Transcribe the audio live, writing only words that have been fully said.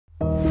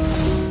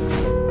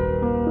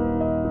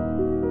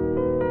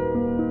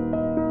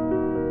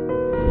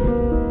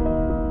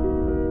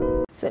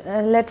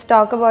let's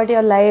talk about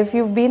your life.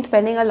 You've been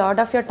spending a lot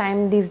of your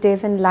time these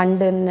days in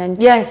London,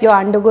 and yes, you're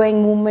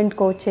undergoing movement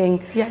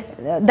coaching. Yes,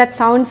 that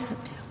sounds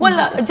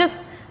well. Just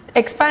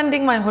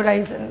expanding my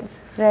horizons,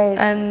 right?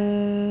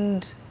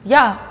 And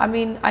yeah, I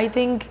mean, I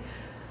think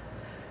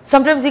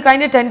sometimes you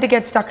kind of tend to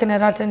get stuck in a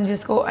rut and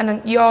just go, and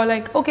then you're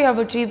like, okay, I've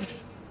achieved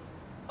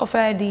a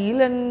fair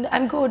deal and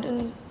I'm good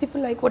and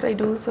people like what I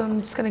do, so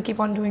I'm just gonna keep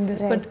on doing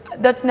this. Right.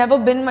 But that's never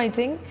been my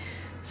thing.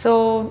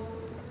 So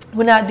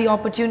when I had the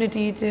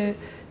opportunity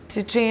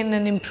to train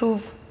and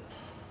improve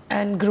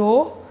and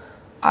grow,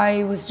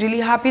 I was really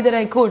happy that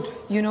I could,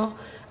 you know.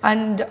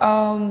 And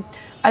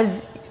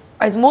as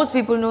most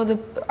people know,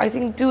 I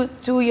think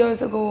two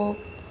years ago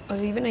or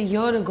even a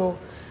year ago,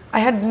 I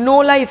had no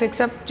life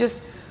except just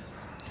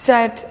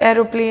set,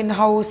 aeroplane,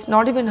 house,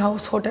 not even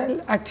house,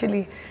 hotel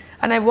actually.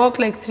 And I worked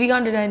like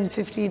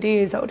 350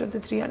 days out of the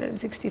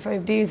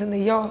 365 days in the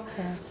year.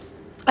 Yeah.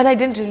 And I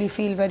didn't really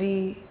feel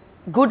very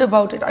good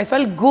about it. I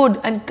felt good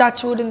and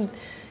touch wood, and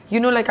you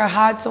know, like I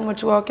had so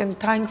much work and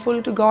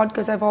thankful to God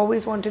because I've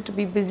always wanted to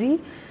be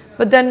busy.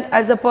 But then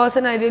as a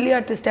person, I really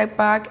had to step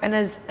back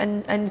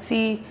and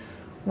see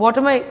what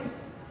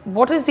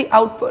is the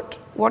output?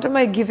 What am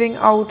I giving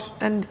out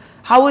and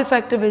how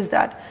effective is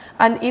that?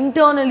 And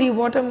internally,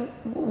 what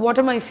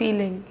am I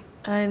feeling?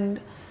 And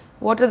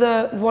what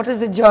is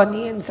the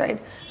journey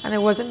inside? And it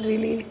wasn't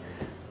really,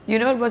 you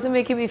know, it wasn't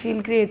making me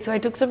feel great. So I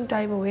took some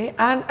time away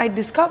and I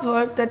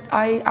discovered that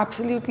I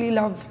absolutely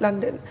love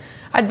London.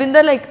 I'd been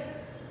there like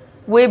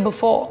way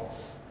before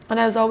and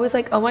I was always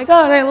like, oh my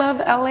God, I love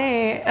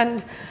LA.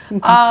 And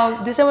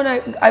this time when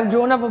I've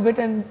grown up a bit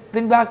and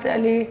been back to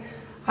LA,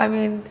 I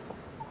mean,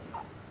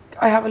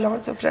 I have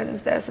lots of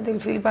friends there, so they'll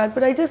feel bad,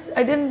 but I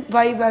didn't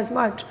vibe as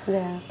much.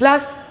 Yeah.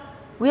 Plus,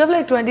 we have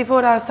like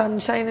 24-hour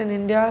sunshine in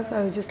India, so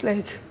I was just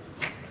like,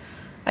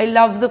 I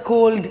love the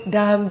cold,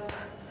 damp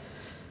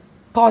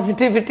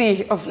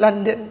positivity of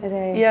London.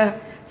 Right. Yeah.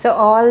 So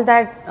all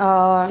that,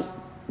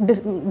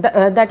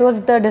 that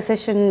was the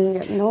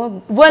decision, you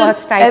know, well,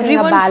 for striking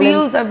everyone a balance.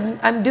 feels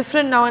I'm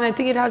different now, and I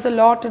think it has a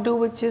lot to do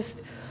with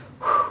just,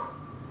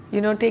 you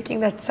know, taking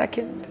that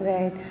second.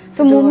 Right.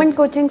 So movement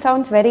coaching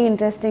sounds very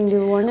interesting. Do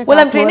you want to Well,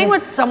 talk I'm training more?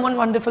 with someone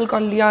wonderful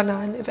called Liana,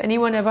 and if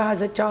anyone ever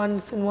has a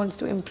chance and wants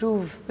to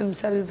improve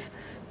themselves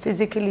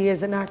physically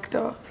as an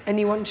actor,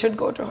 anyone should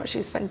go to her.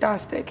 She's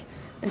fantastic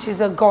and she's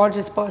a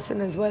gorgeous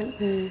person as well.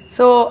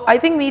 So I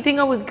think meeting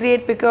her was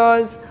great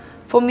because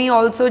for me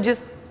also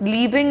just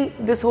leaving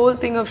this whole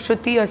thing of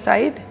Shruti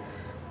aside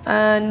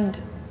and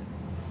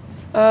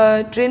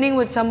training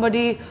with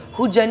somebody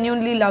who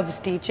genuinely loves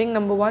teaching,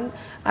 number one,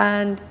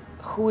 and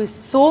who is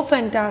so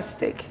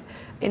fantastic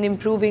in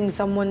improving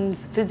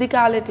someone's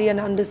physicality and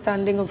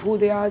understanding of who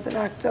they are as an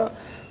actor,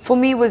 for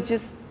me was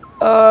just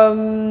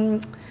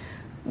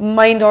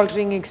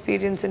mind-altering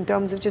experience in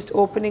terms of just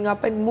opening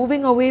up and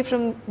moving away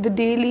from the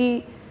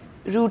daily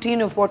routine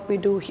of what we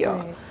do here.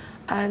 Right.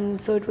 And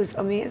so it was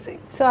amazing.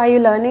 So are you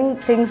learning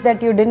things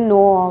that you didn't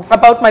know of?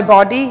 About my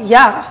body?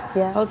 Yeah.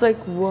 Yeah. I was like,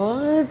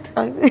 what?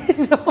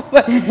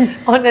 But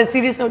on a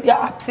serious note, yeah,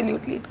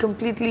 absolutely. It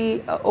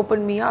completely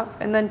opened me up.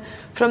 And then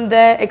from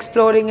there,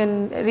 exploring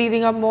and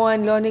reading up more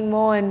and learning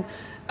more and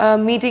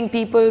meeting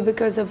people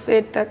because of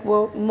it that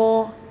were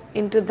more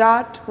into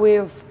that way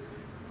of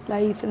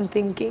life and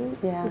thinking,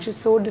 which is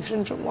so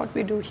different from what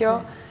we do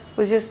here,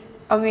 was just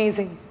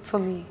amazing for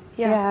me.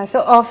 Yeah.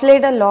 So of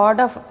late, a lot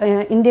of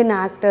Indian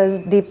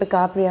actors,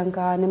 Deepika,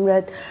 Priyanka,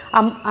 Nimrat,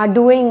 are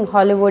doing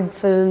Hollywood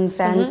films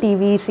and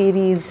TV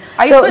series.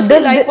 I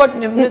especially like what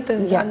Nimrat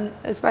has done,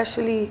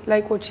 especially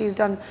like what she's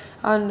done.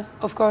 And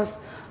of course,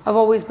 I've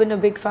always been a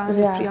big fan of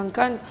Priyanka.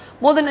 And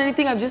more than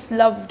anything, I've just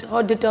loved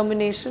her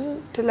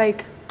determination to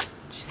like,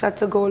 she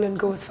sets a goal and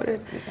goes for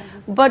it.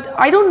 But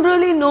I don't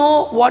really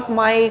know what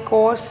my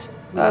course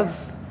of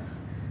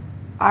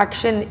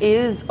action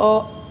is,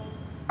 or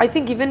I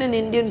think even in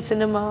Indian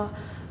cinema,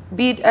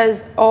 be it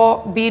as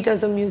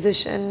a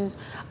musician,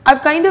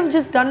 I've kind of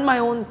just done my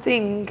own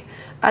thing,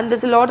 and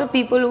there's a lot of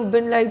people who've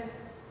been like,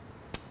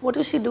 what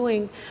is she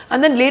doing?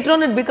 And then later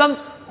on it becomes,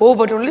 oh,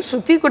 but only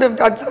Shruti could have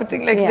done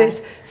something like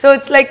this. So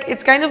it's like,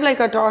 it's kind of like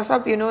a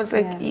toss-up, you know, it's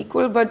like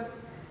equal, but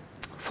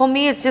for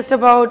me it's just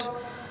about,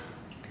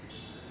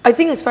 I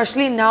think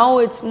especially now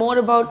it's more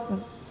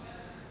about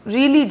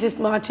really just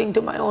marching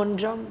to my own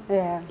drum.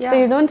 Yeah. So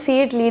you don't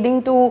see it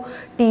leading to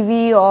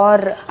TV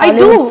or I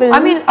do. films? I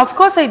mean, of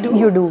course I do.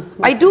 You do.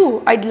 Yeah. I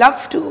do. I'd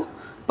love to.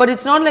 But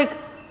it's not like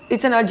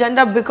it's an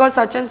agenda because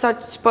such and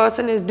such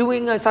person is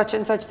doing a such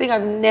and such thing.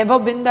 I've never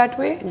been that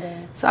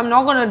way. So I'm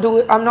not going to do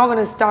it. I'm not going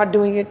to start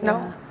doing it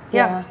now.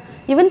 Yeah.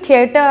 Even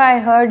theatre, I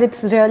heard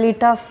it's really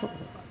tough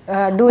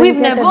doing We've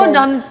theatre never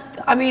done,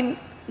 I mean,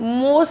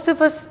 most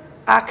of us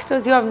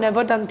actors here have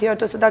never done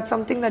theatre. So that's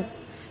something that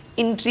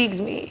intrigues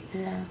me.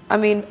 I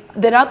mean,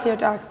 there are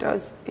theatre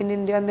actors in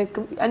India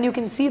and you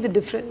can see the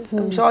difference.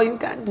 I'm sure you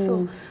can.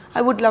 So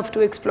I would love to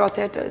explore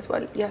theatre as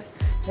well. Yes.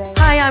 Right.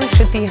 Hi, I'm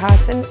Shruti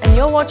Haasan and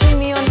you're watching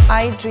me on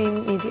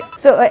iDream Media.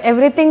 So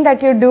everything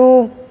that you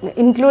do,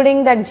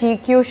 including that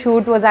GQ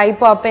shoot, was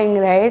eye-popping,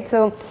 right?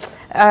 So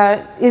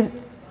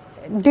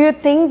do you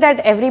think that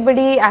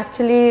everybody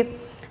actually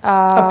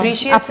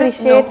appreciates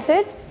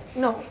it?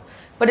 No,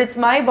 but it's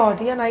my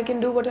body and I can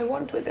do what I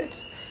want with it.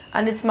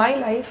 And it's my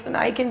life and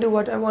I can do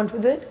what I want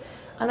with it.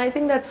 And I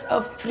think that's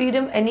a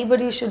freedom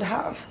anybody should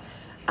have.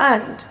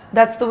 And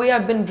that's the way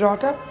I've been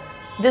brought up.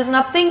 There's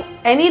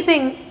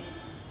anything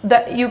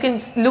that you can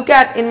look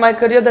at in my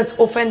career that's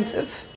offensive.